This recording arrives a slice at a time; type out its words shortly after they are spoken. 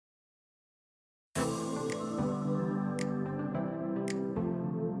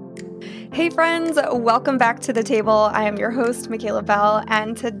Hey friends, welcome back to the table. I am your host, Michaela Bell,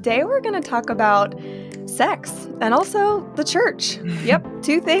 and today we're going to talk about sex and also the church. Yep,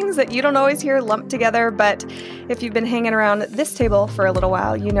 two things that you don't always hear lumped together, but if you've been hanging around this table for a little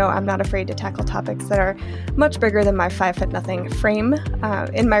while, you know I'm not afraid to tackle topics that are much bigger than my 5'0" frame.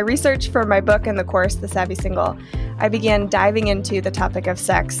 In my research for my book and the course, The Savvy Single, I began diving into the topic of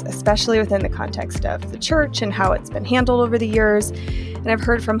sex, especially within the context of the church and how it's been handled over the years. And I've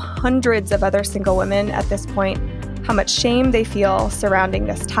heard from hundreds of other single women at this point how much shame they feel surrounding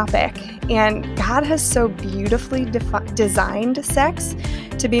this topic. And God has so beautifully designed sex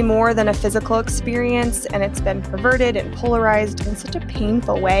to be more than a physical experience, and it's been perverted and polarized in such a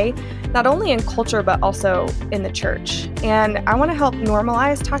painful way, not only in culture, but also in the church. And I want to help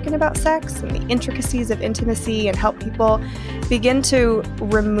normalize talking about sex and the intricacies of intimacy and help people begin to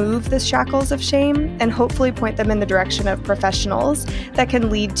remove the shackles of shame and hopefully point them in the direction of professionals that can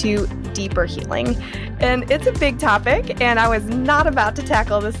lead to deeper healing. And it's a big topic, and I was not about to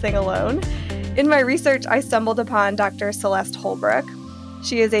tackle this thing alone. In my research, I stumbled upon Dr. Celeste Holbrook.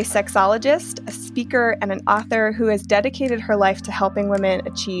 She is a sexologist, a speaker, and an author who has dedicated her life to helping women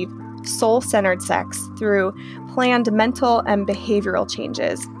achieve soul-centered sex through planned mental and behavioral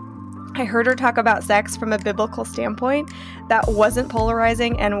changes. I heard her talk about sex from a biblical standpoint that wasn't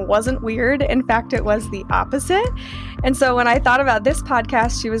polarizing and wasn't weird. In fact, it was the opposite. And so when I thought about this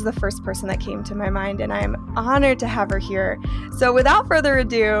podcast, she was the first person that came to my mind, and I'm honored to have her here. So without further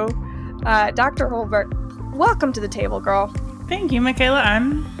ado, Dr. Holbrook, welcome to the table, girl. Thank you, Michaela.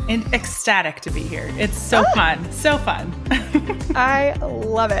 I'm ecstatic to be here. It's so fun. So fun. I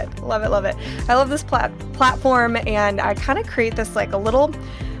love it. Love it. Love it. I love this platform, and I kind of create this like a little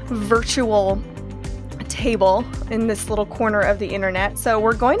virtual table in this little corner of the internet. So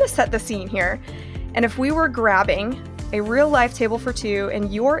we're going to set the scene here. And if we were grabbing a real life table for two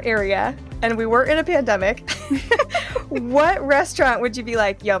in your area and we were in a pandemic, what restaurant would you be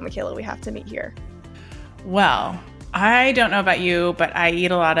like, yo, Michaela, we have to meet here? Well, I don't know about you, but I eat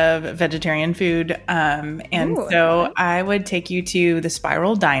a lot of vegetarian food. So I would take you to the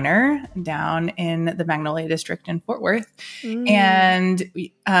Spiral Diner down in the Magnolia District in Fort Worth. And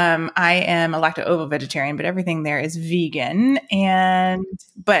I am a lacto-ovo vegetarian, but everything there is vegan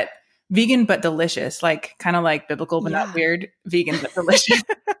but vegan, but delicious, like kind of like biblical, but not weird, vegan, but delicious.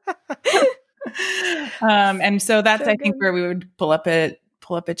 And so that's, I think, where we would pull up a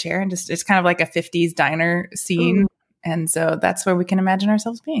chair and just, it's kind of like a 50s diner scene. And so that's where we can imagine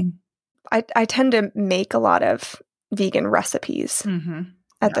ourselves being. I tend to make a lot of vegan recipes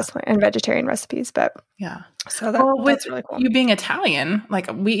at this point and vegetarian recipes, but so that's really cool. You being Italian, like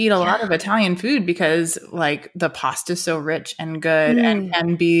we eat a lot of Italian food because like the pasta's so rich and good and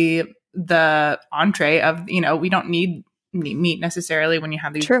can be the entree of, we don't need meat necessarily when you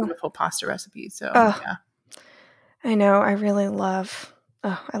have these beautiful pasta recipes. So I know. I really love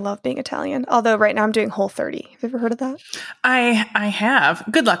I love being Italian. Although right now I'm doing Whole30. Have you ever heard of that? I have.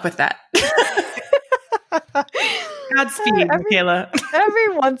 Good luck with that. Godspeed, Michaela.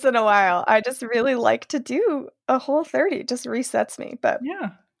 Every once in a while, I just really like to do a Whole30. It just resets me. But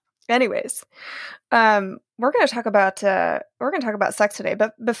anyways, we're going to talk about sex today.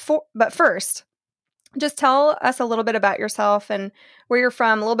 But first, just tell us a little bit about yourself and where you're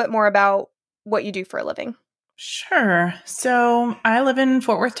from. A little bit more about what you do for a living. Sure. So I live in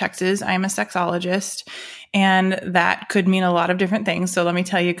Fort Worth, Texas. I'm a sexologist, and that could mean a lot of different things. So let me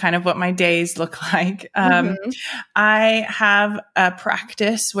tell you kind of what my days look like. I have a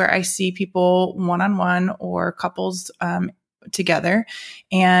practice where I see people one-on-one or couples together,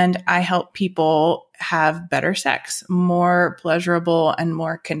 and I help people have better sex, more pleasurable and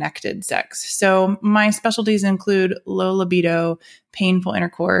more connected sex. So my specialties include low libido, painful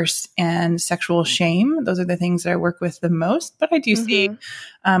intercourse, and sexual shame. Those are the things that I work with the most, but I do see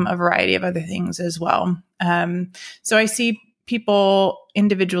a variety of other things as well. So I see people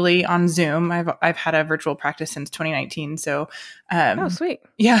individually on Zoom. I've had a virtual practice since 2019. So, sweet.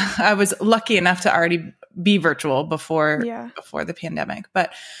 Yeah, I was lucky enough to already be virtual before the pandemic.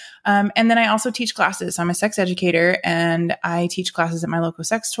 But, and then I also teach classes. I'm a sex educator, and I teach classes at my local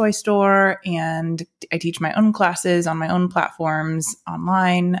sex toy store, and I teach my own classes on my own platforms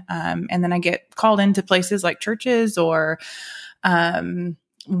online. And then I get called into places like churches or,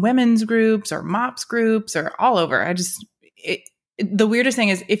 women's groups or MOPS groups or all over. The weirdest thing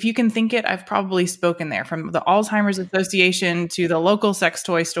is, if you can think it, I've probably spoken there, from the Alzheimer's Association to the local sex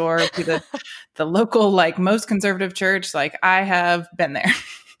toy store to the local, like, most conservative church. Like, I have been there.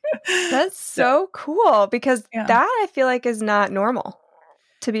 That's so cool, because that I feel like is not normal,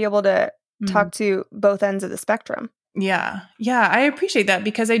 to be able to talk to both ends of the spectrum. Yeah. Yeah. I appreciate that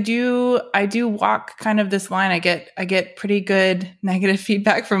because I do walk kind of this line. I get pretty good negative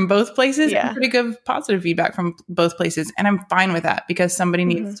feedback from both places and Yeah. pretty good positive feedback from both places. And I'm fine with that because somebody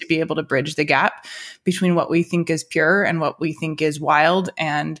needs to be able to bridge the gap between what we think is pure and what we think is wild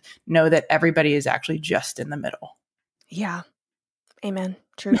and know that everybody is actually just in the middle. Yeah. Amen.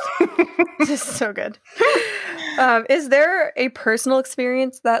 Truth. This is so good. Is there a personal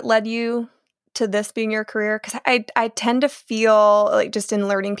experience that led you to this being your career? Because I tend to feel like just in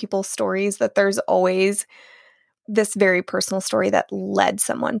learning people's stories that there's always this very personal story that led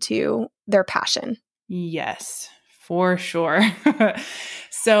someone to their passion. Yes, for sure.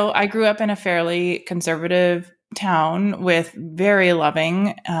 So I grew up in a fairly conservative town with very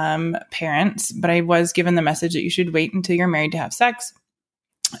loving parents, but I was given the message that you should wait until you're married to have sex.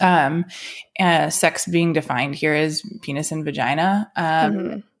 Sex being defined here as penis and vagina.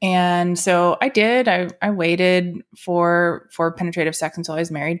 And so I did. I waited for penetrative sex until I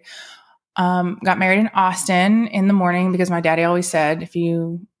was married. Got married in Austin in the morning because my daddy always said, if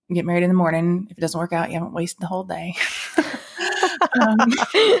you get married in the morning, if it doesn't work out, you haven't wasted the whole day.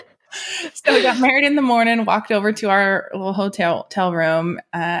 So I got married in the morning, walked over to our little hotel room,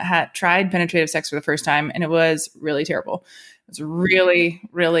 had tried penetrative sex for the first time, and it was really terrible. It was really,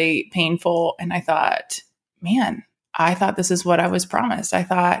 really painful. And I thought, man, I thought this is what I was promised. I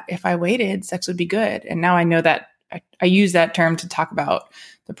thought if I waited, sex would be good. And now I know that I use that term to talk about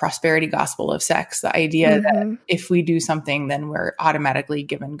the prosperity gospel of sex, the idea that if we do something, then we're automatically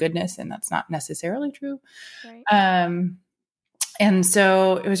given goodness. And that's not necessarily true. Right. And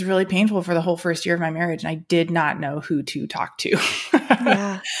so it was really painful for the whole first year of my marriage. And I did not know who to talk to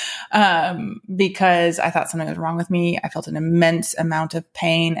because I thought something was wrong with me. I felt an immense amount of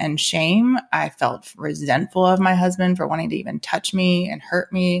pain and shame. I felt resentful of my husband for wanting to even touch me and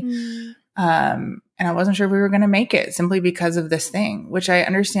hurt me. And I wasn't sure if we were going to make it simply because of this thing, which I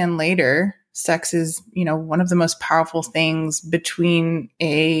understand later. Sex is, one of the most powerful things between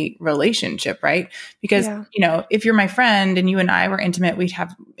a relationship, right? Because, if you're my friend and you and I were intimate, we'd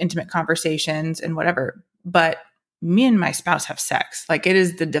have intimate conversations and whatever. But me and my spouse have sex. Like it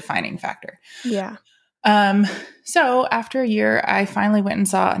is the defining factor. Yeah. So after a year, I finally went and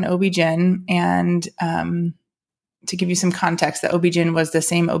saw an OB-GYN and, to give you some context, the OB-GYN was the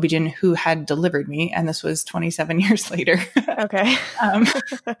same OB-GYN who had delivered me. And this was 27 years later. Okay.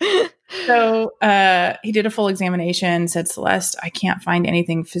 So he did a full examination, said, Celeste, I can't find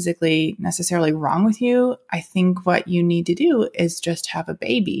anything physically necessarily wrong with you. I think what you need to do is just have a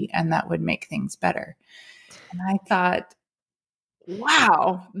baby and that would make things better. And I thought,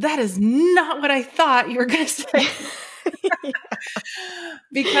 wow, that is not what I thought you were going to say.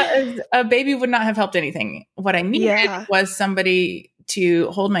 Because a baby would not have helped anything. What I needed was somebody to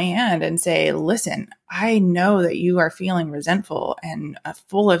hold my hand and say, listen, I know that you are feeling resentful and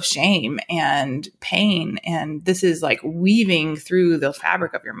full of shame and pain. And this is like weaving through the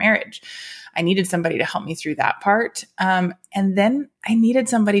fabric of your marriage. I needed somebody to help me through that part. And then I needed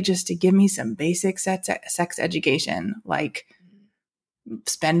somebody just to give me some basic sex education, like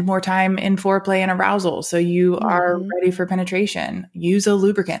spend more time in foreplay and arousal so you are ready for penetration. Use a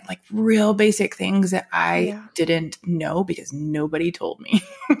lubricant, like real basic things that I didn't know because nobody told me.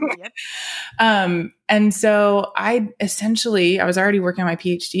 And so I was already working on my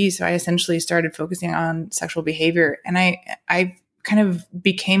PhD. So I essentially started focusing on sexual behavior, and I kind of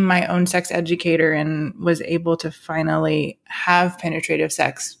became my own sex educator and was able to finally have penetrative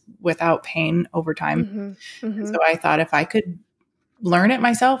sex without pain over time. So I thought if I could learn it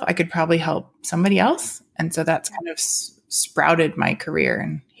myself, I could probably help somebody else. And so that's kind of sprouted my career.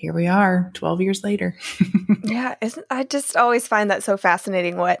 And here we are 12 years later. I just always find that so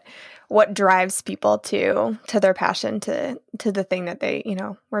fascinating what drives people to their passion, to the thing that they,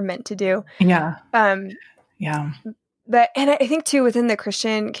 were meant to do. Yeah. But, and I think too, within the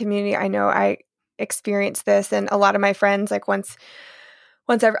Christian community, I know I experienced this, and a lot of my friends, like once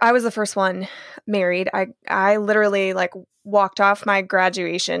I was the first one married, I literally like walked off my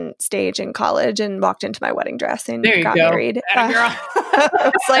graduation stage in college and walked into my wedding dress and got married.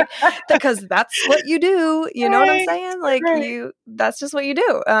 It's like, because that's what you do. You know what I'm saying? Like that's just what you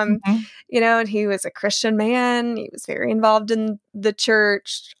do. And he was a Christian man. He was very involved in the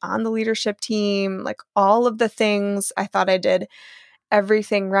church, on the leadership team, like all of the things. I thought I did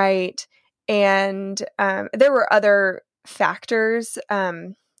everything right. And there were other factors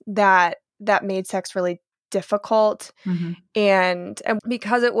that made sex really difficult. And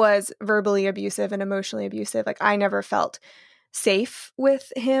because it was verbally abusive and emotionally abusive, like I never felt safe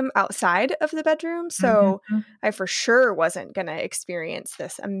with him outside of the bedroom. So I for sure wasn't going to experience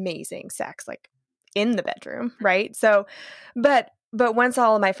this amazing sex like in the bedroom, right? So, but once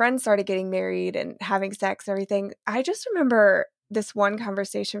all of my friends started getting married and having sex and everything, I just remember this one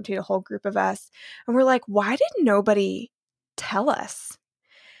conversation between a whole group of us, and we're like, why did nobody tell us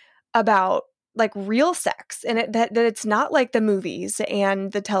about like real sex, and that it's not like the movies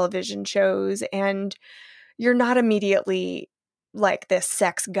and the television shows, and you're not immediately like this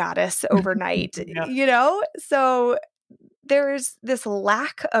sex goddess overnight, Yeah. So there's this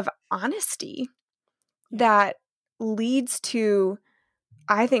lack of honesty that leads to,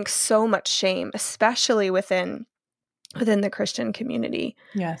 I think, so much shame, especially within the Christian community.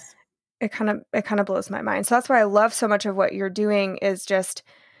 Yes. It kind of blows my mind. So that's why I love so much of what you're doing is just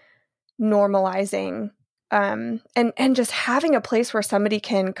normalizing and just having a place where somebody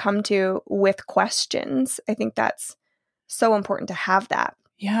can come to with questions. I think that's so important to have that.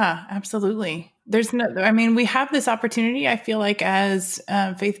 Yeah, absolutely. We have this opportunity. I feel like as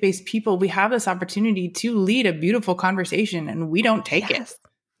faith-based people, we have this opportunity to lead a beautiful conversation, and we don't take it.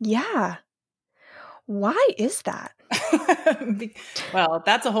 Yeah. Why is that? Well,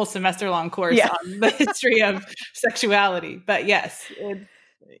 that's a whole semester-long course on the history of sexuality. But yes,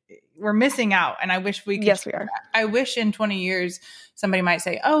 we're missing out, and I wish we could. Yes, we are. I wish in 20 years somebody might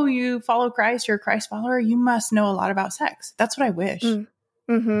say, "Oh, you follow Christ, you're a Christ follower, you must know a lot about sex." That's what I wish.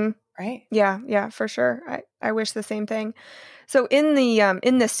 Mm-hmm. Right? Yeah, for sure. I wish the same thing. So in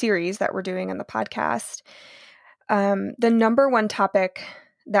this series that we're doing on the podcast, the number one topic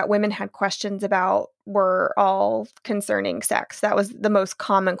that women had questions about were all concerning sex. That was the most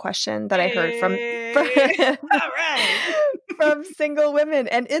common question that I heard from from single women.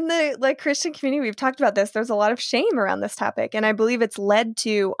 And in the Christian community, we've talked about this. There's a lot of shame around this topic. And I believe it's led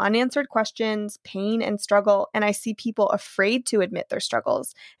to unanswered questions, pain, and struggle. And I see people afraid to admit their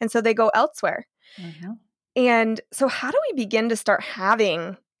struggles. And so they go elsewhere. Mm-hmm. And so how do we begin to start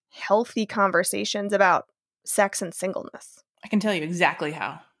having healthy conversations about sex and singleness? I can tell you exactly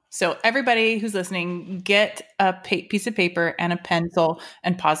how. So everybody who's listening, get a piece of paper and a pencil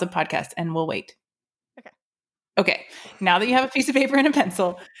and pause the podcast, and we'll wait. Okay. Now that you have a piece of paper and a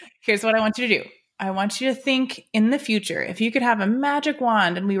pencil, here's what I want you to do. I want you to think in the future. If you could have a magic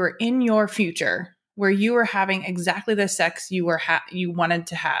wand and we were in your future where you were having exactly the sex you wanted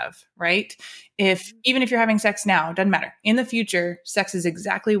to have, right? Even if you're having sex now, doesn't matter. In the future, sex is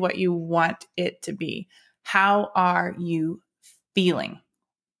exactly what you want it to be. How are you feeling?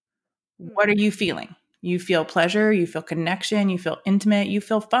 What are you feeling? You feel pleasure, you feel connection, you feel intimate, you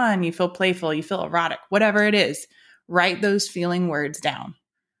feel fun, you feel playful, you feel erotic, whatever it is. Write those feeling words down.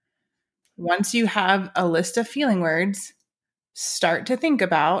 Once you have a list of feeling words, start to think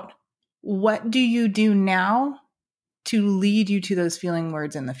about, what do you do now to lead you to those feeling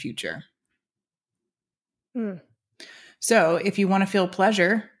words in the future? So if you want to feel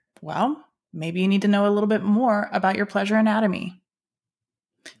pleasure, well, maybe you need to know a little bit more about your pleasure anatomy.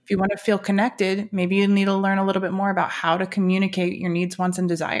 If you want to feel connected, maybe you need to learn a little bit more about how to communicate your needs, wants, and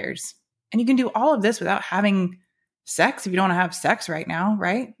desires. And you can do all of this without having sex if you don't want to have sex right now,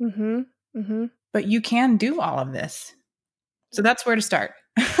 right? Mm-hmm. Mm-hmm. But you can do all of this. So that's where to start.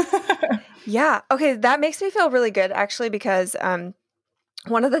 Yeah. Okay. That makes me feel really good, actually, because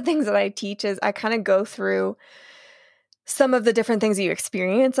one of the things that I teach is I kind of go through some of the different things you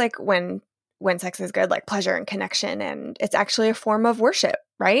experience, like when sex is good, like pleasure and connection, and it's actually a form of worship,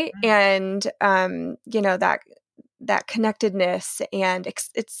 right? Mm-hmm. And that connectedness, and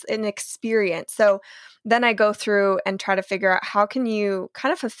it's an experience. So then I go through and try to figure out how can you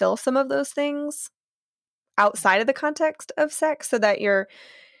kind of fulfill some of those things outside of the context of sex, so that you're,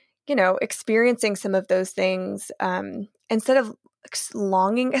 experiencing some of those things instead of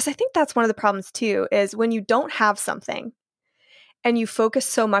longing. Because I think that's one of the problems too, is when you don't have something and you focus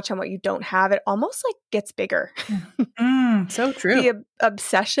so much on what you don't have, it almost like gets bigger. So true. The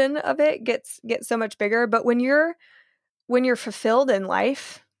obsession of it gets so much bigger. But when you're fulfilled in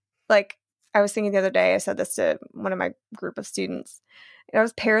life, like I was thinking the other day, I said this to one of my group of students, and I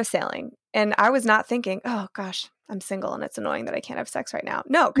was parasailing, and I was not thinking, oh gosh, I'm single and it's annoying that I can't have sex right now.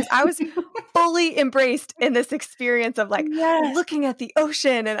 No, because I was fully embraced in this experience of looking at the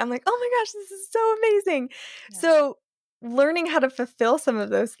ocean, and I'm like, oh my gosh, this is so amazing. Yeah. So learning how to fulfill some of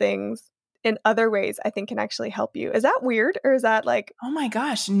those things in other ways, I think, can actually help you. Is that weird? Or is that like... Oh my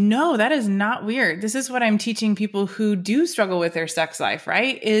gosh, no, that is not weird. This is what I'm teaching people who do struggle with their sex life,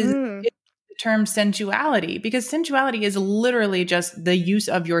 right? Is the term sensuality, because sensuality is literally just the use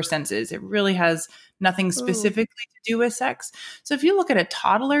of your senses. It really has nothing specifically to do with sex. So if you look at a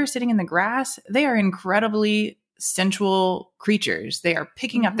toddler sitting in the grass, they are incredibly sensual creatures. They are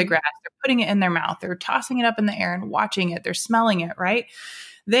picking up the grass, they're putting it in their mouth, they're tossing it up in the air and watching it, they're smelling it, right?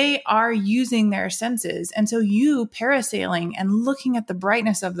 they are using their senses. And so you parasailing and looking at the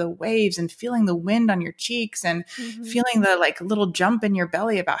brightness of the waves and feeling the wind on your cheeks and feeling the like little jump in your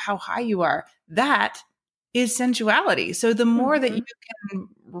belly about how high you are, that is sensuality. So the more that you can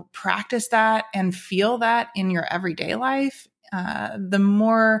practice that and feel that in your everyday life, the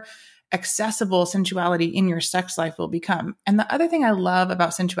more accessible sensuality in your sex life will become. And the other thing I love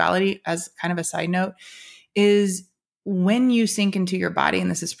about sensuality, as kind of a side note, is when you sink into your body,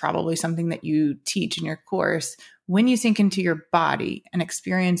 and this is probably something that you teach in your course, when you sink into your body and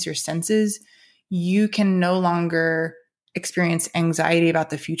experience your senses, you can no longer experience anxiety about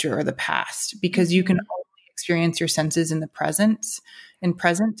the future or the past, because you can only experience your senses in the present.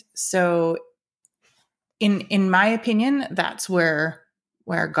 So in my opinion, that's where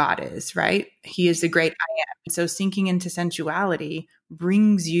God is, right? He is the great I am. So sinking into sensuality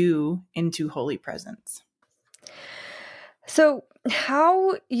brings you into holy presence. So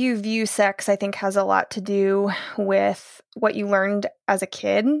how you view sex, I think, has a lot to do with what you learned as a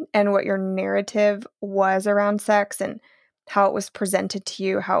kid and what your narrative was around sex and how it was presented to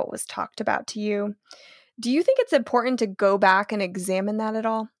you, how it was talked about to you. Do you think it's important to go back and examine that at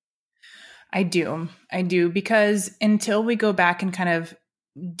all? I do, because until we go back and kind of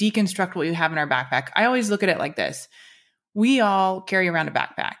deconstruct what you have in our backpack, I always look at it like this. We all carry around a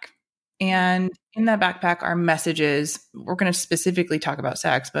backpack. And in that backpack are messages. We're going to specifically talk about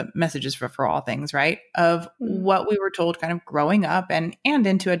sex, but messages for all things, right? Of what we were told kind of growing up and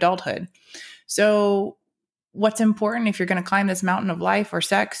into adulthood. So what's important if you're going to climb this mountain of life or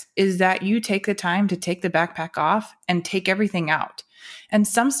sex is that you take the time to take the backpack off and take everything out. And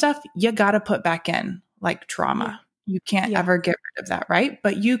some stuff you got to put back in, like trauma. You can't ever get rid of that, right?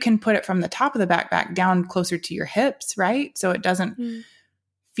 But you can put it from the top of the backpack down closer to your hips, right? So it doesn't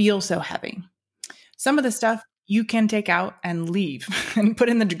feel so heavy. Some of the stuff you can take out and leave and put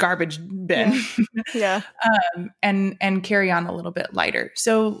in the garbage bin. And carry on a little bit lighter.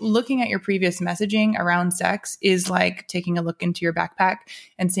 So looking at your previous messaging around sex is like taking a look into your backpack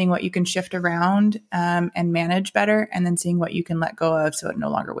and seeing what you can shift around and manage better, and then seeing what you can let go of so it no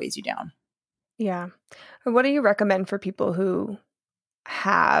longer weighs you down. Yeah. What do you recommend for people who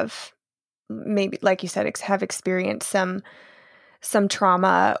have maybe, like you said, have experienced some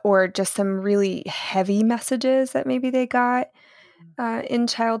trauma or just some really heavy messages that maybe they got in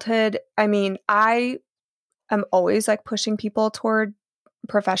childhood? I mean, I am always like pushing people toward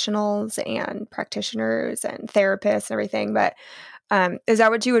professionals and practitioners and therapists and everything. But is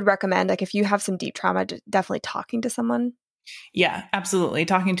that what you would recommend? Like if you have some deep trauma, definitely talking to someone? Yeah, absolutely.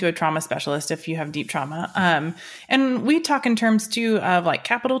 Talking to a trauma specialist if you have deep trauma. And we talk in terms too of like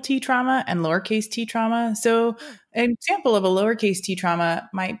capital T trauma and lowercase t trauma. So an example of a lowercase t trauma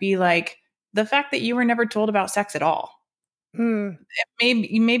might be like the fact that you were never told about sex at all.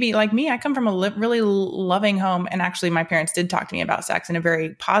 Maybe like me, I come from a really loving home. And actually my parents did talk to me about sex in a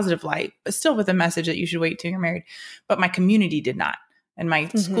very positive light, but still with a message that you should wait till you're married. But my community did not. And my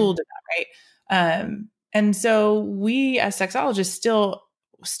school did not, right? And so we as sexologists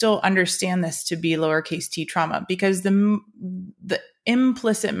still understand this to be lowercase t trauma, because the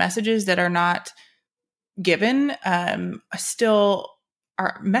implicit messages that are not given still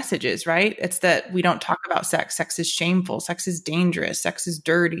are messages, right? It's that we don't talk about sex. Sex is shameful. Sex is dangerous. Sex is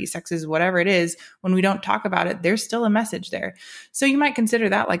dirty. Sex is whatever it is. When we don't talk about it, there's still a message there. So you might consider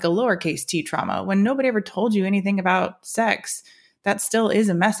that like a lowercase t trauma. When nobody ever told you anything about sex, that still is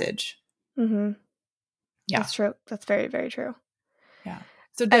a message. Yeah. That's true. That's very, very true. Yeah.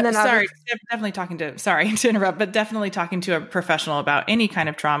 So definitely talking to, sorry to interrupt, but definitely talking to a professional about any kind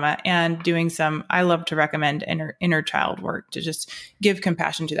of trauma and doing some, I love to recommend inner child work to just give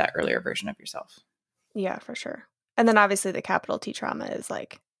compassion to that earlier version of yourself. Yeah, for sure. And then obviously the capital T trauma is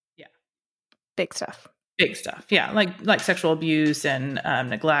like, big stuff. Big stuff. Yeah. Like sexual abuse and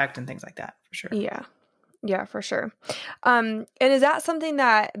neglect and things like that, for sure. Yeah. Yeah, for sure. And is that something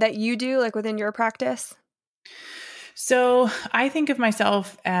that you do like within your practice? So I think of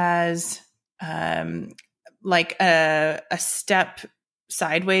myself as like a step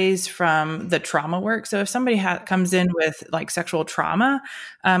sideways from the trauma work. So if somebody comes in with like sexual trauma,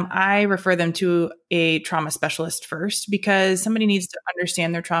 I refer them to a trauma specialist first, because somebody needs to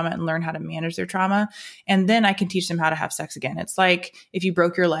understand their trauma and learn how to manage their trauma. And then I can teach them how to have sex again. It's like if you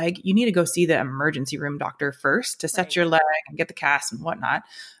broke your leg, you need to go see the emergency room doctor first to set your leg and get the cast and whatnot.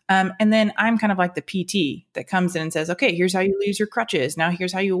 And then I'm kind of like the PT that comes in and says, okay, here's how you lose your crutches. Now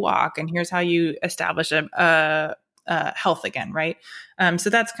here's how you walk. And here's how you establish a health again. Right. So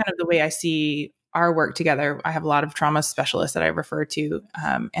that's kind of the way I see our work together. I have a lot of trauma specialists that I refer to.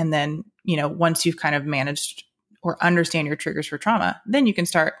 And then, once you've kind of managed or understand your triggers for trauma, then you can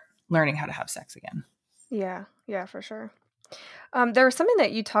start learning how to have sex again. Yeah. Yeah, for sure. There was something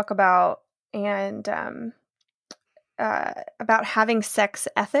that you talk about and about having sex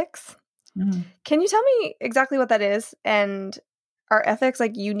ethics. Mm-hmm. Can you tell me exactly what that is? And are ethics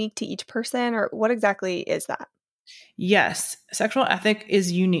like unique to each person, or what exactly is that? Yes, sexual ethic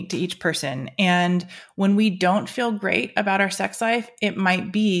is unique to each person. And when we don't feel great about our sex life, it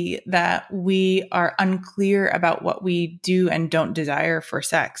might be that we are unclear about what we do and don't desire for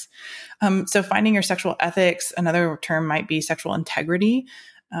sex. So finding your sexual ethics, another term might be sexual integrity.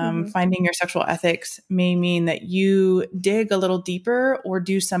 Finding your sexual ethics may mean that you dig a little deeper or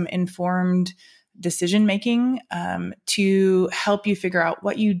do some informed decision making to help you figure out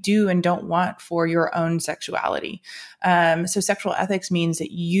what you do and don't want for your own sexuality. So sexual ethics means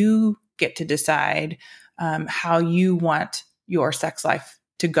that you get to decide how you want your sex life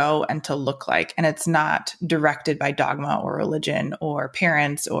to go and to look like. And it's not directed by dogma or religion or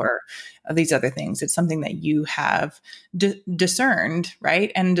parents or these other things. It's something that you have discerned,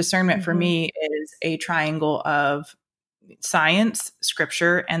 right? And discernment for me is a triangle of science,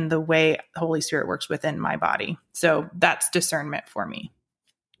 scripture, and the way the Holy Spirit works within my body. So that's discernment for me.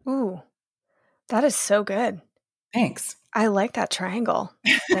 Ooh, that is so good. Thanks. I like that triangle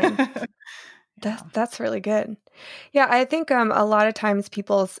thing. That's really good. Yeah, I think a lot of times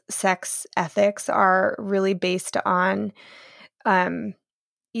people's sex ethics are really based on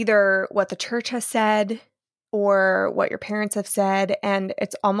either what the church has said or what your parents have said. And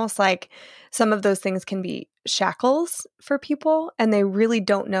it's almost like some of those things can be shackles for people, and they really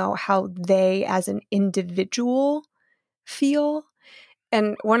don't know how they as an individual feel.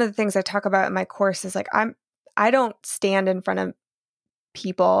 And one of the things I talk about in my course is like, I don't stand in front of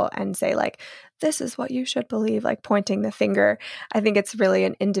people and say like, this is what you should believe, like pointing the finger. I think it's really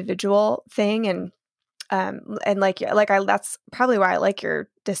an individual thing. And that's probably why I like your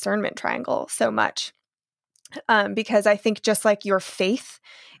discernment triangle so much. Because I think just like your faith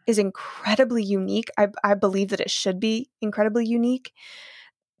is incredibly unique, I believe that it should be incredibly unique.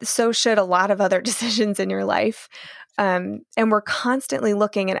 So should a lot of other decisions in your life. And we're constantly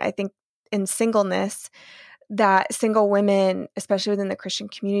looking, and I think in singleness, that single women, especially within the Christian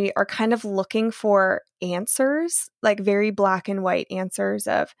community, are kind of looking for answers, like very black and white answers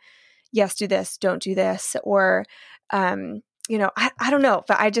of, yes, do this, don't do this, or, I don't know,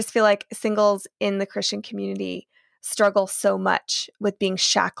 but I just feel like singles in the Christian community struggle so much with being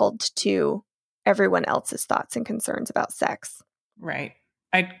shackled to everyone else's thoughts and concerns about sex. Right.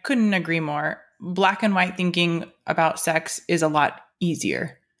 I couldn't agree more. Black and white thinking about sex is a lot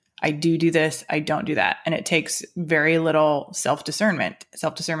easier. I do this, I don't do that. And it takes very little self-discernment.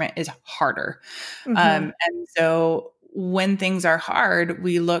 Self-discernment is harder. And so when things are hard,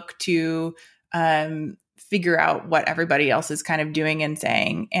 we look to figure out what everybody else is kind of doing and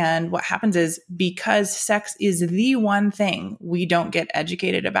saying. And what happens is, because sex is the one thing we don't get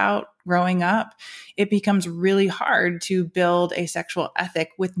educated about growing up, it becomes really hard to build a sexual ethic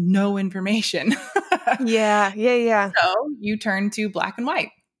with no information. Yeah. So you turn to black and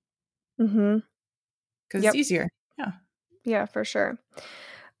white. Because it's easier. Yeah, for sure.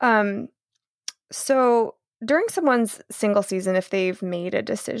 So during someone's single season, if they've made a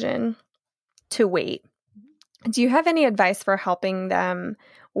decision to wait, do you have any advice for helping them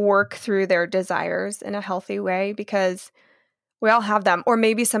work through their desires in a healthy way? Because we all have them. Or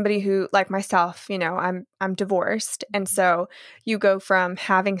maybe somebody who, like myself, I'm divorced. And so you go from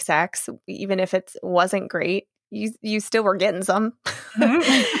having sex, even if it wasn't great, you still were getting some.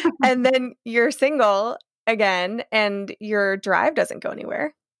 And then you're single again and your drive doesn't go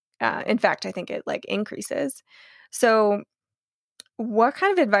anywhere. In fact, I think it like increases. So what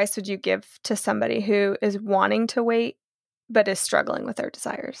kind of advice would you give to somebody who is wanting to wait but is struggling with their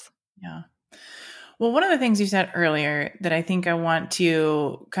desires? Yeah. Well, one of the things you said earlier that I think I want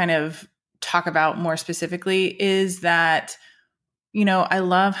to kind of talk about more specifically is that, I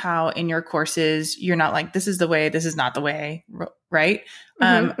love how in your courses, you're not like, this is the way, this is not the way, right?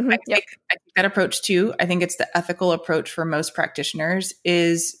 I think that approach too. I think it's the ethical approach for most practitioners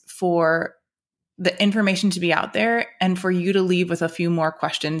is for the information to be out there and for you to leave with a few more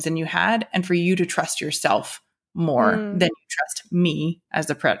questions than you had, and for you to trust yourself more than you trust me as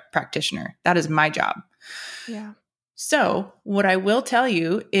a practitioner. That is my job. Yeah. So what I will tell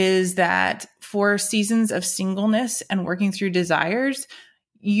you is that for seasons of singleness and working through desires,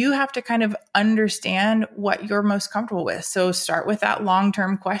 you have to kind of understand what you're most comfortable with. So start with that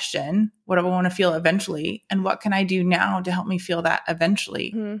long-term question. What do I want to feel eventually? And what can I do now to help me feel that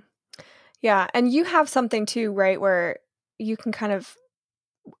eventually? Yeah. And you have something too, right, where you can kind of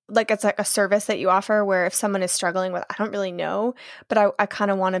like it's like a service that you offer where if someone is struggling with, I don't really know, but I kind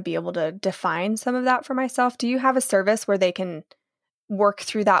of want to be able to define some of that for myself. Do you have a service where they can work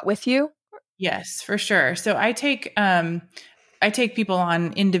through that with you? Yes, for sure. So I take people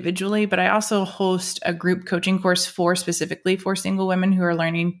on individually, but I also host a group coaching course specifically for single women who are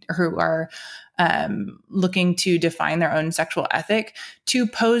looking to define their own sexual ethic, to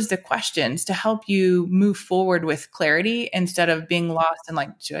pose the questions to help you move forward with clarity instead of being lost in like,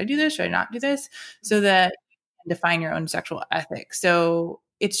 should I do this? Should I not do this? So that you can define your own sexual ethic. So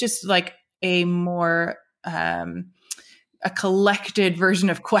it's just like a more, a collected version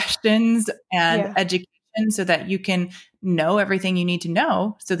of questions and education so that you can know everything you need to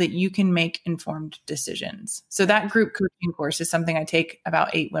know so that you can make informed decisions. So that group coaching course is something I take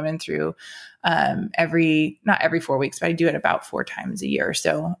about 8 women through not every 4 weeks, but I do it about 4 times a year.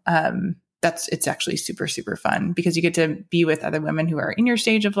 So it's actually super, super fun because you get to be with other women who are in your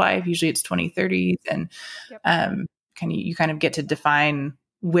stage of life. Usually it's 20s, 30s, and you kind of get to define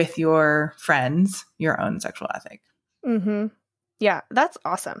with your friends your own sexual ethic. Mm-hmm. Yeah, that's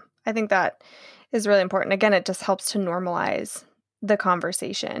awesome. I think that is really important. Again, it just helps to normalize the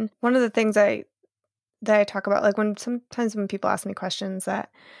conversation. One of the things that I talk about, like sometimes when people ask me questions that,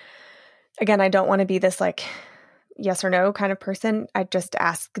 again, I don't want to be this like yes or no kind of person. I just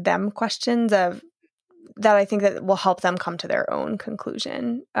ask them questions that I think that will help them come to their own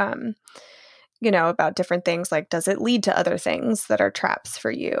conclusion. About different things like, does it lead to other things that are traps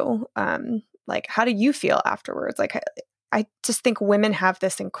for you? Like, how do you feel afterwards? Like, I just think women have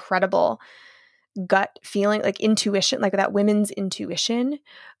this incredible gut feeling, like intuition, like that women's intuition,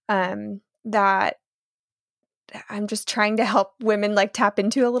 that I'm just trying to help women like tap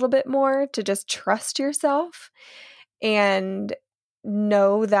into a little bit more, to just trust yourself and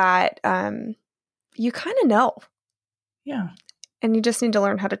know that you kind of know. Yeah. And you just need to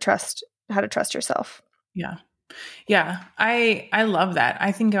learn how to trust yourself. Yeah. Yeah. I love that.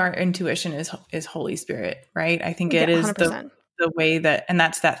 I think our intuition is Holy Spirit, right? I think it is 100%. The way that, and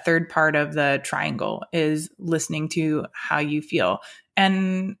that's that third part of the triangle, is listening to how you feel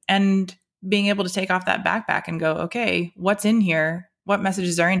and being able to take off that backpack and go, okay, what's in here? What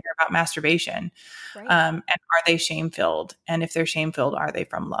messages are in here about masturbation? Right. And are they shame-filled? And if they're shame-filled, are they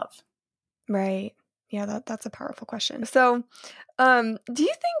from love? Right. Yeah, that's a powerful question. So, do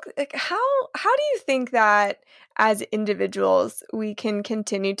you think, like, how do you think that as individuals we can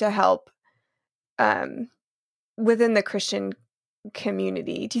continue to help within the Christian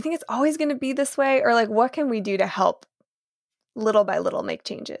community? Do you think it's always going to be this way, or like what can we do to help little by little make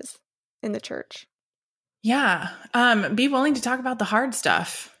changes in the church? Yeah. Be willing to talk about the hard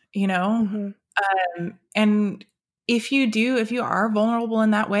stuff, and if you are vulnerable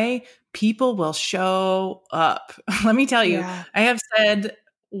in that way, people will show up. Let me tell you, I have said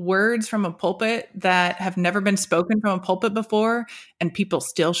words from a pulpit that have never been spoken from a pulpit before, and people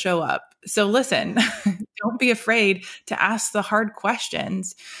still show up. So listen, don't be afraid to ask the hard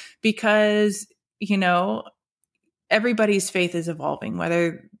questions, because, everybody's faith is evolving,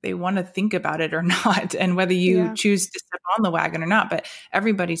 whether they want to think about it or not, and whether you choose to step on the wagon or not, but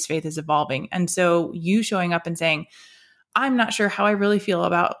everybody's faith is evolving. And so you showing up and saying, I'm not sure how I really feel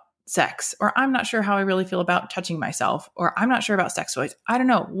about sex, or I'm not sure how I really feel about touching myself, or I'm not sure about sex toys. I don't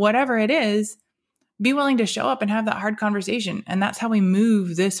know, whatever it is, be willing to show up and have that hard conversation. And that's how we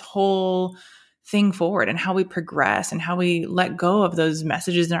move this whole thing forward, and how we progress, and how we let go of those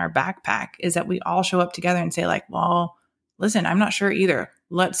messages in our backpack, is that we all show up together and say like, well, listen, I'm not sure either.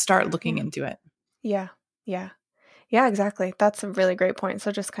 Let's start looking into it. Yeah. Yeah, exactly. That's a really great point.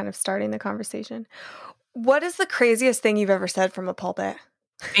 So just kind of starting the conversation. What is the craziest thing you've ever said from a pulpit?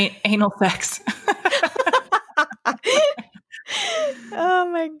 Anal sex. Oh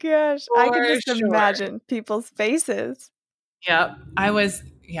my gosh. I can just imagine people's faces. Yeah,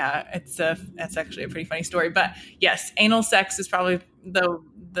 that's actually a pretty funny story, but yes, anal sex is probably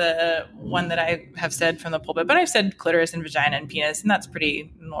the one that I have said from the pulpit, but I've said clitoris and vagina and penis, and that's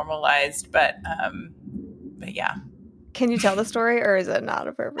pretty normalized, but yeah. Can you tell the story, or is it not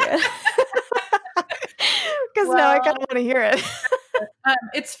appropriate? Because now I kind of want to hear it.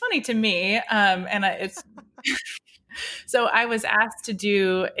 It's funny to me, it's so I was asked to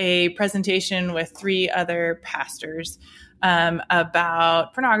do a presentation with 3 other pastors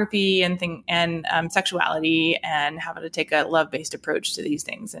about pornography and sexuality, and how to take a love-based approach to these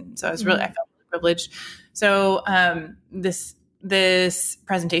things. And so I felt really privileged. So this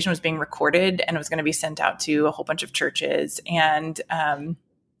presentation was being recorded, and it was going to be sent out to a whole bunch of churches. And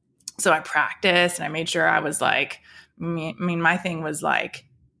so I practiced, and I made sure I was like, my thing was like,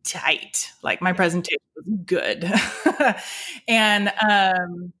 tight. Like my presentation was good. And,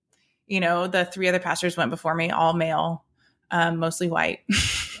 the 3 other pastors went before me, all male, mostly white.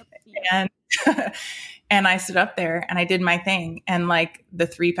 And, and I stood up there and I did my thing. And like the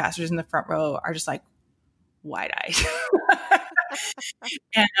 3 pastors in the front row are just like wide-eyed.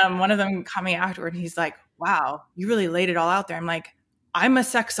 And one of them caught me afterward and he's like, wow, you really laid it all out there. I'm like, I'm a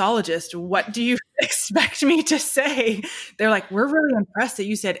sexologist. What do you expect me to say? They're like, we're really impressed that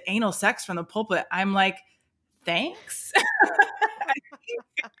you said anal sex from the pulpit. I'm like, thanks.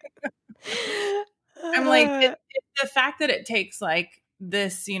 I'm like, the fact that it takes like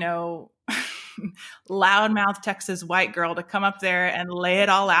this, loudmouth Texas white girl to come up there and lay it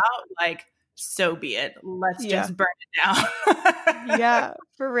all out, like, so be it. Let's just burn it down. Yeah,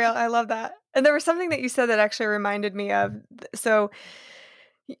 for real. I love that. And there was something that you said that actually reminded me of. So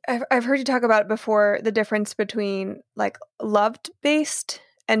I've heard you talk about before the difference between like love-based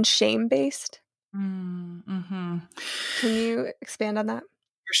and shame-based. Mm-hmm. Can you expand on that?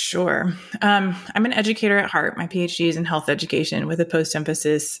 For sure. I'm an educator at heart. My PhD is in health education with a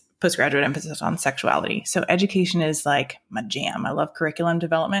postgraduate emphasis on sexuality. So education is like my jam. I love curriculum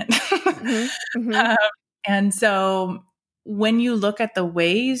development. And so when you look at the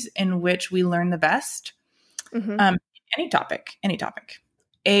ways in which we learn the best, any topic,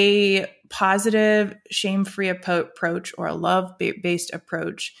 a positive, shame-free approach or a love-based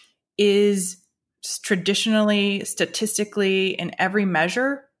approach is traditionally, statistically, in every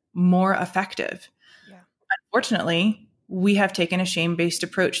measure, more effective. Yeah. Unfortunately, we have taken a shame-based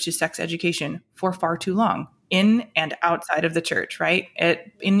approach to sex education for far too long, in and outside of the church, right?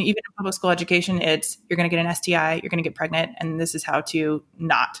 Even in public school education, it's you're going to get an STI, you're going to get pregnant, and this is how to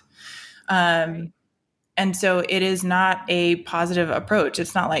not. Right. And so it is not a positive approach.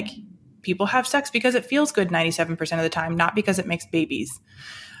 It's not like people have sex because it feels good 97% of the time, not because it makes babies.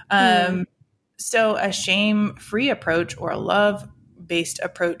 So a shame-free approach or a love-based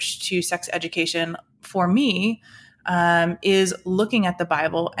approach to sex education for me is looking at the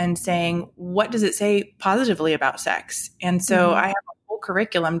Bible and saying, what does it say positively about sex? And so I have a whole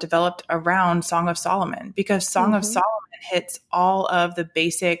curriculum developed around Song of Solomon because Song of Solomon hits all of the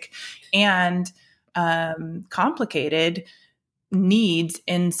basic and complicated needs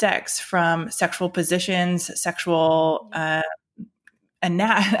in sex, from sexual positions, sexual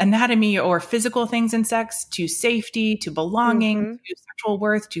anatomy or physical things in sex, to safety, to belonging, to sexual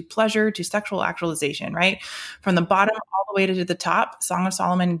worth, to pleasure, to sexual actualization, right? From the bottom all the way to the top, Song of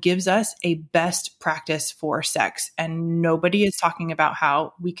Solomon gives us a best practice for sex. And nobody is talking about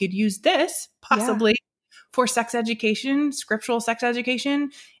how we could use this possibly for sex education, scriptural sex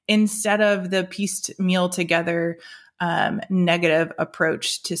education, instead of the pieced meal together negative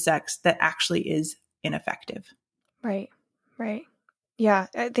approach to sex that actually is ineffective. Right. Yeah,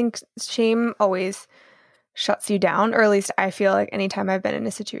 I think shame always shuts you down, or at least I feel like anytime I've been in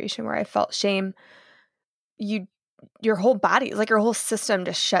a situation where I felt shame, your whole body, like your whole system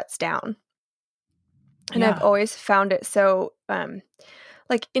just shuts down. And I've always found it so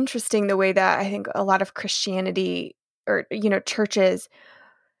like interesting the way that I think a lot of Christianity or, churches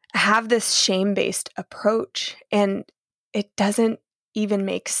have this shame-based approach, and it doesn't even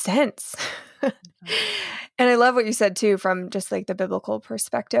make sense. And I love what you said too, from just like the biblical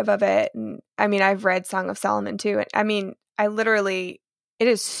perspective of it. And I mean, I've read Song of Solomon too. And I mean, it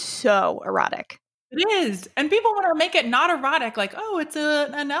is so erotic. It is. And people want to make it not erotic, like, oh, it's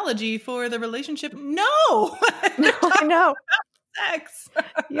an analogy for the relationship. No, I know. Sex.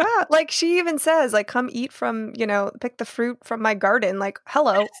 Yeah. Like she even says, like, come eat from, pick the fruit from my garden. Like,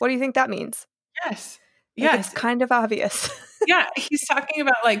 hello, what do you think that means? Yes. Like, it's kind of obvious. Yeah, he's talking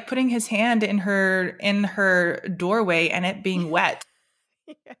about like putting his hand in her doorway and it being wet.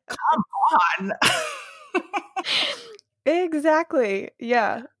 Yeah. Come on. Exactly.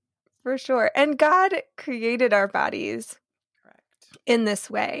 Yeah, for sure. And God created our bodies in this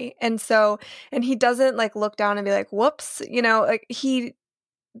way. And so, and he doesn't like look down and be like, whoops, like he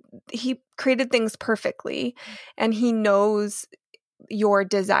created things perfectly and he knows your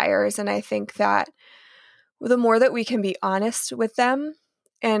desires. And I think that the more that we can be honest with them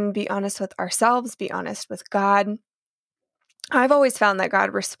and be honest with ourselves, be honest with God, I've always found that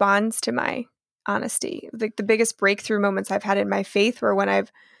God responds to my honesty. Like the biggest breakthrough moments I've had in my faith were when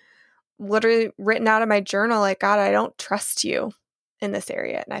I've literally written out of my journal, like, God, I don't trust you in this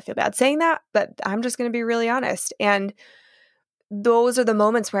area. And I feel bad saying that, but I'm just going to be really honest. And those are the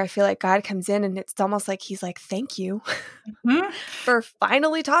moments where I feel like God comes in and it's almost like he's like, thank you for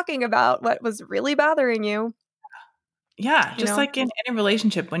finally talking about what was really bothering you. Yeah. Just like in any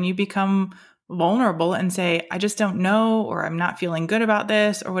relationship, when you become vulnerable and say, I just don't know, or I'm not feeling good about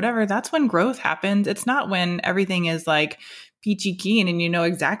this or whatever, that's when growth happens. It's not when everything is like peachy keen and you know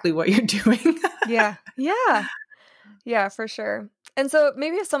exactly what you're doing. Yeah. Yeah. Yeah, for sure. And so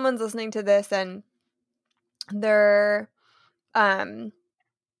maybe if someone's listening to this and they're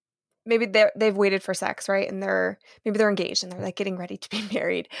maybe they've waited for sex, right? And maybe they're engaged and they're like getting ready to be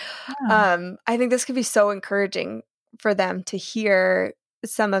married. Yeah. I think this could be so encouraging for them to hear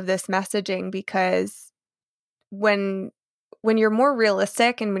some of this messaging, because when you're more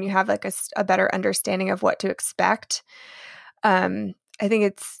realistic and when you have like a better understanding of what to expect, I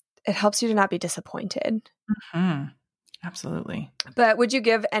think it helps you to not be disappointed. Mm-hmm. Absolutely. But would you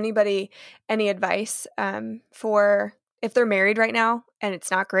give anybody any advice for if they're married right now and it's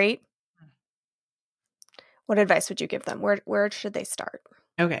not great? What advice would you give them? Where should they start?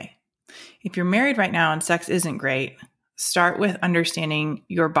 Okay. If you're married right now and sex isn't great, start with understanding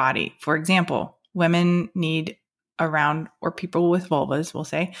your body. For example, women need around, or people with vulvas, we'll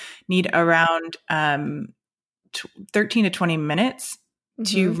say, need around 13 to 20 minutes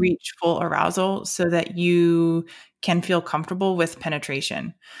to reach full arousal so that you can feel comfortable with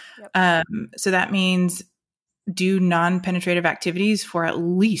penetration. Yep. So that means do non-penetrative activities for at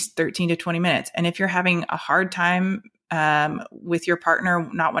least 13 to 20 minutes. And if you're having a hard time with your partner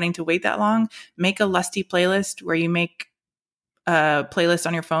not wanting to wait that long, make a lusty playlist where you make a playlist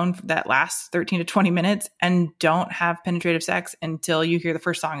on your phone that lasts 13 to 20 minutes and don't have penetrative sex until you hear the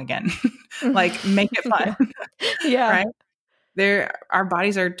first song again. Like, make it fun. Yeah. Right? Our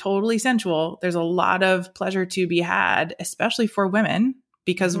bodies are totally sensual. There's a lot of pleasure to be had, especially for women,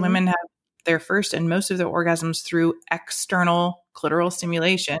 because women have their first and most of their orgasms through external clitoral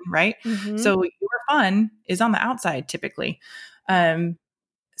stimulation, right? So your fun is on the outside typically.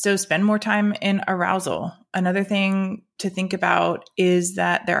 So spend more time in arousal. Another thing to think about is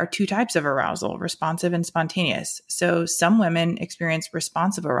that there are two types of arousal, responsive and spontaneous. So some women experience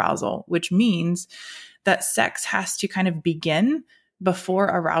responsive arousal, which means that sex has to kind of begin before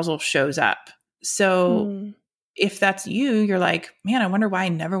arousal shows up. So if that's you, you're like, man, I wonder why I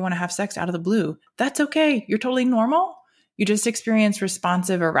never want to have sex out of the blue. That's okay. You're totally normal. You just experience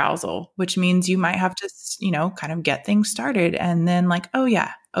responsive arousal, which means you might have to, kind of get things started and then like, oh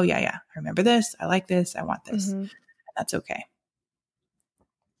yeah. I remember this. I like this. I want this. And that's okay.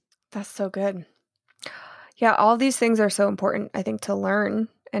 That's so good. Yeah. All these things are so important, I think, to learn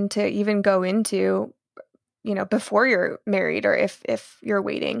and to even go into, before you're married or if you're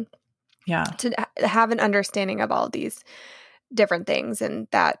waiting. Yeah. To have an understanding of all these different things, and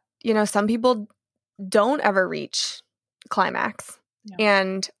that, some people don't ever reach climax. Yeah.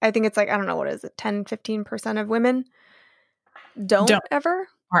 And I think it's like, I don't know, what is it, 10-15% of women don't ever?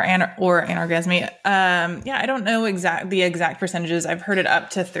 Or anorgasmy. I don't know the exact percentages. I've heard it up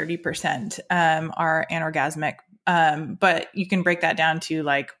to 30% are anorgasmic. But you can break that down to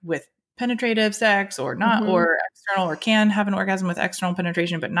like with penetrative sex or not, or external, or can have an orgasm with external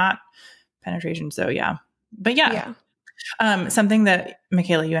penetration, but not penetration. So yeah. But yeah. Something that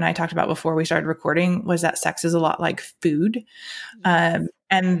Michaela, you and I talked about before we started recording was that sex is a lot like food. And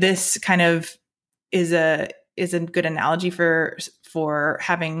this kind of is a good analogy for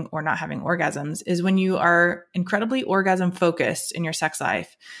having or not having orgasms, is when you are incredibly orgasm focused in your sex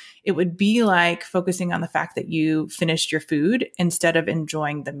life, it would be like focusing on the fact that you finished your food instead of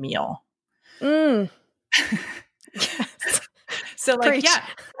enjoying the meal. Yes. So like, yeah,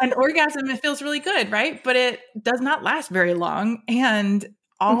 an orgasm, it feels really good, right? But it does not last very long. And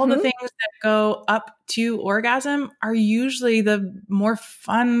all the things that go up to orgasm are usually the more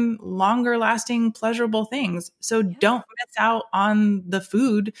fun, longer lasting, pleasurable things. So don't miss out on the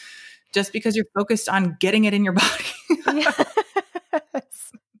food just because you're focused on getting it in your body.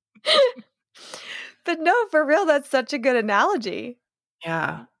 Yes. But no, for real, that's such a good analogy.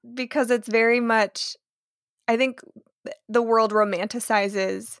 Yeah. Because it's very much, I think the world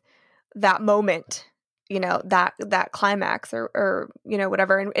romanticizes that moment, that climax or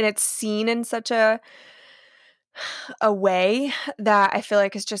whatever. And it's seen in such a way that I feel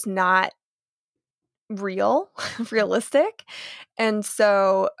like it's just not realistic. And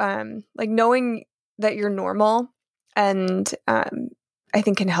so, like knowing that you're normal and, I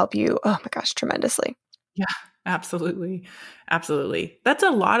think can help you, oh my gosh, tremendously. Yeah, absolutely. Absolutely. That's a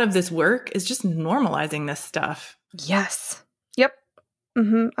lot of this work, is just normalizing this stuff. Yes. Yep.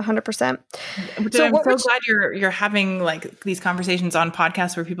 100%. So I'm so glad you're having like these conversations on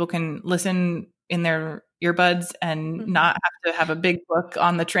podcasts where people can listen in their earbuds and not have to have a big book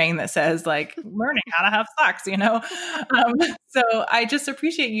on the train that says like learning how to have sex, So I just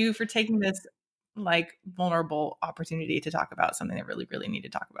appreciate you for taking this like vulnerable opportunity to talk about something that really, really need to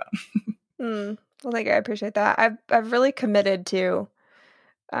talk about. Well, thank you. I appreciate that. I've really committed to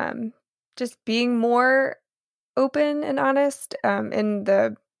just being more open and honest in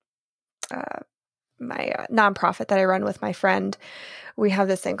the my nonprofit that I run with my friend. We have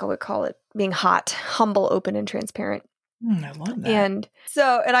this thing called, we call it being hot, humble, open, and transparent. I love that. And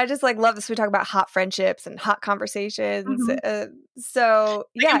I just like love this. We talk about hot friendships and hot conversations. It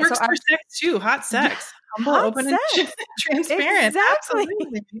works for sex too. Hot sex. Humble, open, and transparent. Exactly.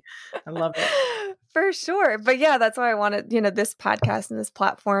 Absolutely. I love it. For sure. But yeah, that's why I wanted, this podcast and this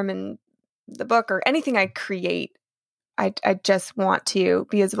platform and the book or anything I create. I just want to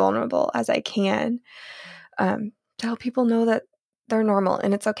be as vulnerable as I can to help people know that they're normal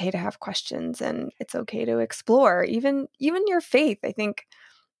and it's okay to have questions and it's okay to explore even your faith. I think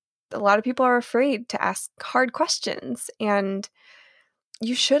a lot of people are afraid to ask hard questions, and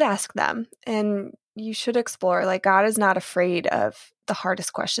you should ask them and you should explore. Like, God is not afraid of the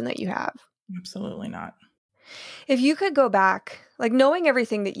hardest question that you have. Absolutely not. If you could go back, like knowing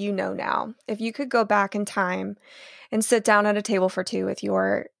everything that you know now, if you could go back in time and sit down at a table for two with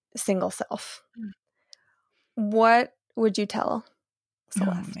your single self, what would you tell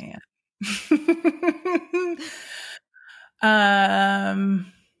Celeste? Oh, man.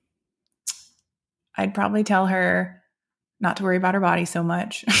 I'd probably tell her not to worry about her body so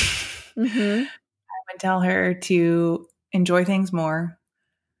much. I would tell her to enjoy things more.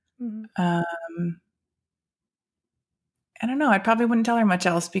 I don't know. I probably wouldn't tell her much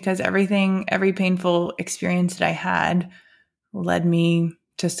else because every painful experience that I had led me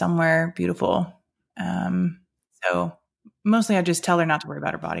to somewhere beautiful. So mostly I just tell her not to worry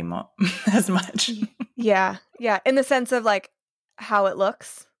about her body as much. Yeah. Yeah. In the sense of like how it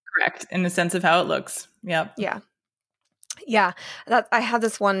looks. Correct. In the sense of how it looks. Yep. Yeah. Yeah. I have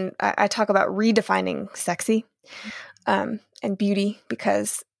this one, I talk about redefining sexy and beauty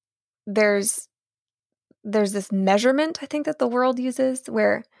because there's this measurement, I think, that the world uses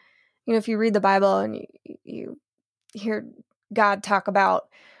where, if you read the Bible and you hear God talk about,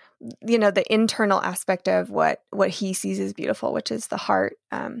 the internal aspect of what he sees as beautiful, which is the heart.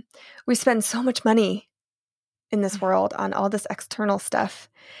 We spend so much money in this world on all this external stuff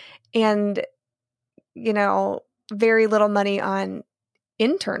and, very little money on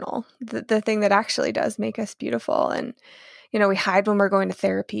internal, the thing that actually does make us beautiful. And, we hide when we're going to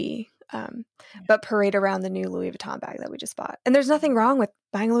therapy, but parade around the new Louis Vuitton bag that we just bought. And there's nothing wrong with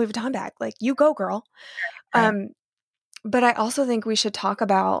buying a Louis Vuitton bag. Like, you go, girl. Right. But I also think we should talk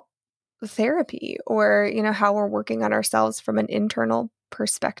about therapy or, how we're working on ourselves from an internal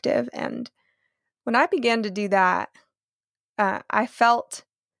perspective. And when I began to do that, I felt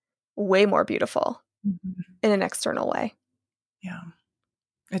way more beautiful in an external way. Yeah.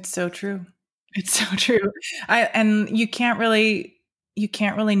 It's so true. It's so true. And you can't really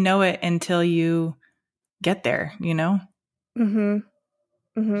know it until you get there, You just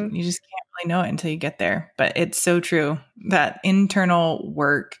can't really know it until you get there. But it's so true that internal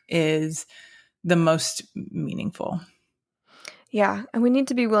work is the most meaningful. Yeah. And we need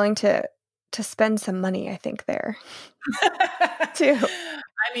to be willing to spend some money, I think, there too.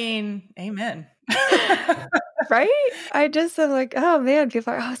 I mean, amen. Right? I just am like, oh man,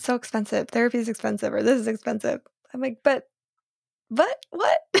 people are, oh, it's so expensive. Therapy is expensive or this is expensive. I'm like, but what?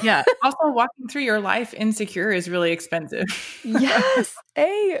 Yeah. Also, walking through your life insecure is really expensive. Yes.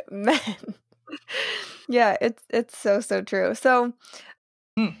 Amen. Yeah, it's so true. So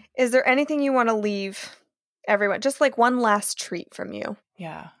is there anything you want to leave everyone? Just like one last treat from you.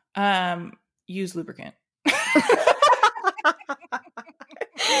 Yeah. Use lubricant.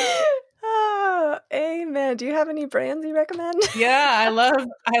 Oh, amen. Do you have any brands you recommend? Yeah,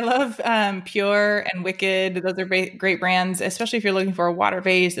 I love Pure and Wicked. Those are great brands, especially if you're looking for a water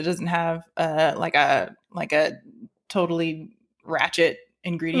base that doesn't have like a totally ratchet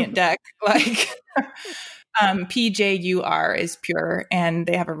ingredient deck. Like PJUR is Pure, and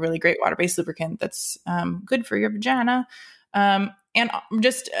they have a really great water-based lubricant that's good for your vagina. And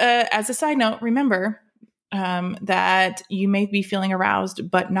just as a side note, remember that you may be feeling aroused,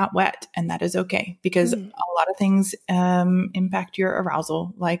 but not wet. And that is okay because a lot of things impact your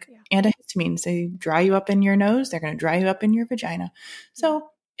arousal, like antihistamines. They dry you up in your nose. They're going to dry you up in your vagina.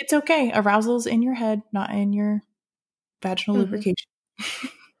 So it's okay. Arousal's in your head, not in your vaginal lubrication.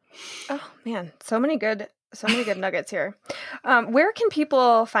 Oh man, so many good nuggets here. Where can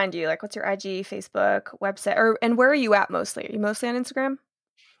people find you? Like, what's your IG, Facebook, website, and where are you at mostly? Are you mostly on Instagram?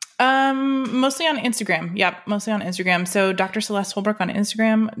 Mostly on Instagram. Yep. Mostly on Instagram. So Dr. Celeste Holbrook on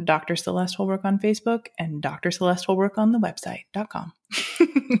Instagram, Dr. Celeste Holbrook on Facebook, and Dr. Celeste Holbrook on the website.com.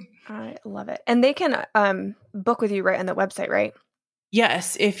 I love it. And they can book with you right on the website, right?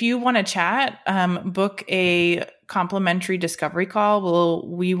 Yes. If you want to chat, book a complimentary discovery call.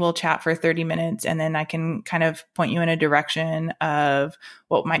 We will chat for 30 minutes, and then I can kind of point you in a direction of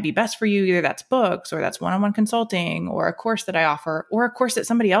what might be best for you. Either that's books, or that's one-on-one consulting, or a course that I offer, or a course that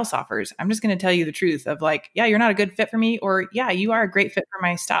somebody else offers. I'm just going to tell you the truth of like, yeah, you're not a good fit for me, or yeah, you are a great fit for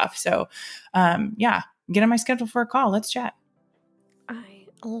my stuff. So, yeah, get on my schedule for a call. Let's chat. I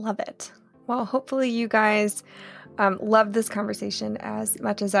love it. Well, hopefully you guys loved this conversation as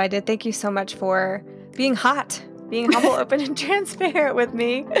much as I did. Thank you so much for being hot, being humble, open, and transparent with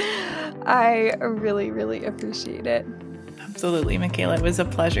me. I really, really appreciate it. Absolutely, Michaela. It was a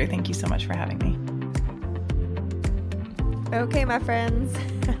pleasure. Thank you so much for having me. Okay, my friends.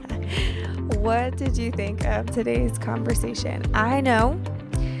 What did you think of today's conversation? I know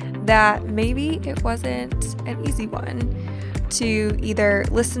that maybe it wasn't an easy one to either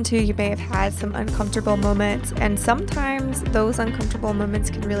listen to. You may have had some uncomfortable moments, and sometimes those uncomfortable moments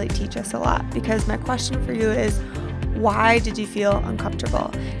can really teach us a lot, because my question for you is, why did you feel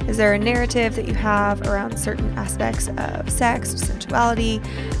uncomfortable? Is there a narrative that you have around certain aspects of sex or sensuality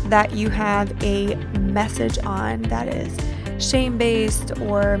that you have a message on that is shame-based,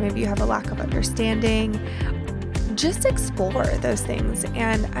 or maybe you have a lack of understanding? Just explore those things.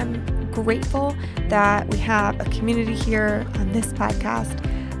 And I'm grateful that we have a community here on this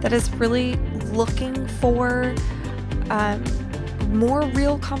podcast that is really looking for more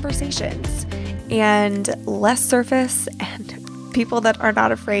real conversations and less surface, and people that are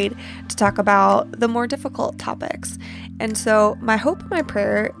not afraid to talk about the more difficult topics. And so my hope and my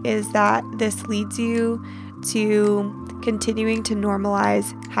prayer is that this leads you to continuing to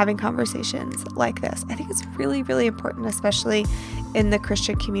normalize having conversations like this. I think it's really, really important, especially in the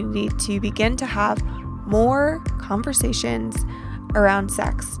Christian community, to begin to have more conversations around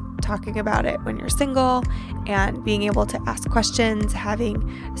sex, talking about it when you're single, and being able to ask questions,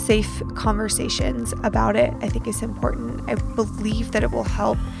 having safe conversations about it, I think is important. I believe that it will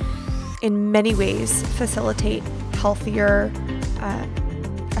help in many ways facilitate a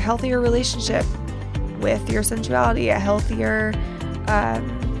healthier relationship with your sensuality, a healthier,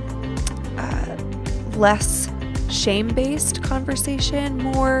 less shame-based conversation,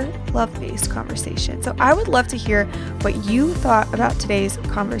 more love-based conversation. So I would love to hear what you thought about today's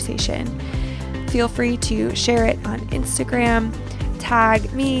conversation. Feel free to share it on Instagram,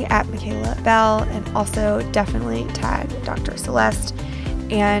 tag me at Michaela Bell, and also definitely tag Dr. Celeste.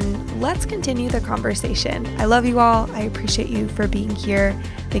 And let's continue the conversation. I love you all. I appreciate you for being here.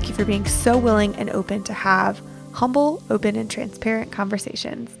 Thank you for being so willing and open to have humble, open, and transparent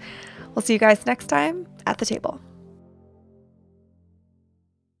conversations. We'll see you guys next time at the table.